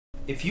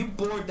If you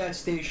board that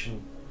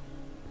station,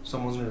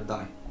 someone's gonna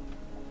die.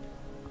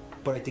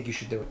 But I think you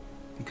should do it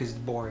because it's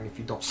boring if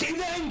you don't. Save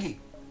the Engie!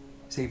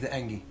 Save the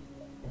Engie.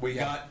 We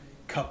got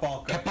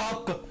Kapalka.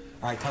 Kapalka!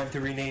 Alright, time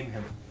to rename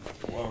him.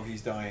 Whoa,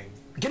 he's dying.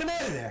 Get him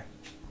out of there!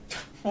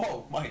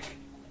 Whoa, Mike.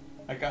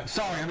 I got.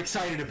 Sorry, I'm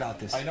excited about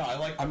this. I know, I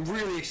like. I'm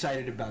really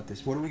excited about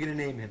this. What are we gonna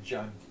name him?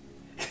 Jahn.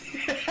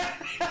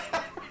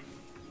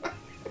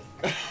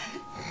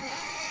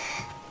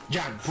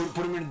 Jahn,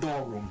 put him in the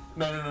door room.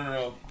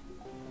 No.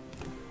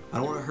 I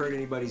don't want to hurt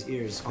anybody's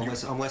ears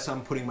unless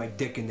I'm putting my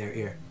dick in their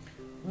ear.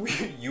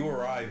 You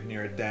arrive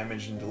near a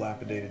damaged and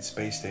dilapidated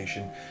space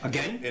station.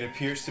 Again? It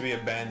appears to be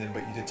abandoned,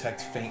 but you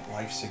detect faint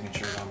life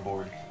signatures on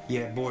board.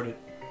 Yeah, board it.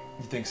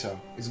 You think so?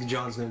 Because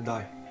John's gonna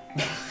die.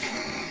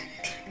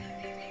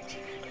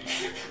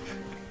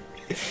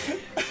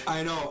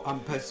 I know, I'm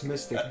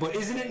pessimistic, but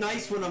isn't it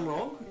nice when I'm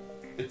wrong?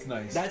 It's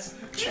nice. That's...